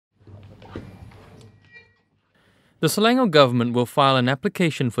The Selangor government will file an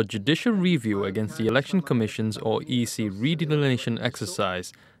application for judicial review against the Election Commission's or EC redelineation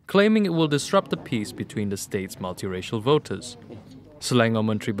exercise, claiming it will disrupt the peace between the state's multiracial voters. Selangor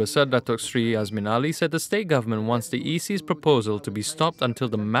Mentri Besar Datuk Seri Azmin said the state government wants the EC's proposal to be stopped until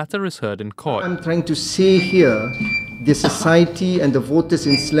the matter is heard in court. I'm trying to say here, the society and the voters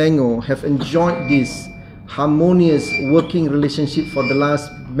in Selangor have enjoyed this harmonious working relationship for the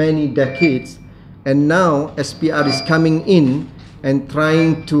last many decades, and now SPR is coming in and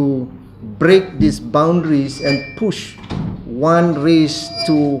trying to break these boundaries and push one race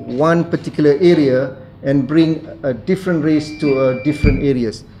to one particular area and bring a different race to different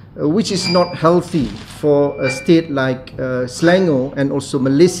areas, which is not healthy for a state like Selangor and also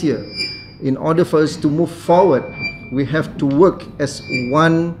Malaysia. In order for us to move forward, we have to work as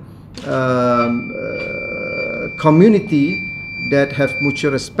one community that have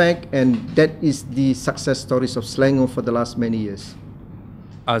mutual respect, and that is the success stories of Selangor for the last many years.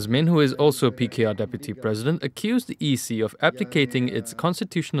 Azmin, who is also PKR Deputy President, accused the EC of abdicating its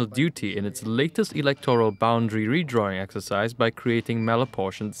constitutional duty in its latest electoral boundary redrawing exercise by creating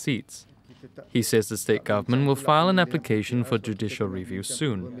malapportioned seats. He says the state government will file an application for judicial review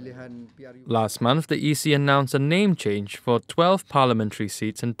soon. Last month, the EC announced a name change for 12 parliamentary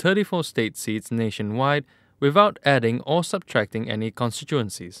seats and 34 state seats nationwide without adding or subtracting any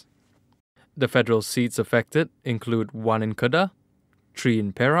constituencies. The federal seats affected include 1 in Kedah, 3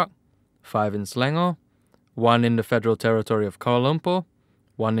 in Perak, 5 in Selangor, 1 in the Federal Territory of Kuala Lumpur,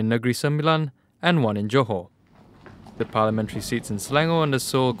 1 in Negeri Sembilan, and 1 in Johor. The parliamentary seats in Selangor and the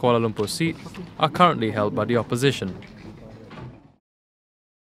Seoul Kuala Lumpur seat are currently held by the opposition.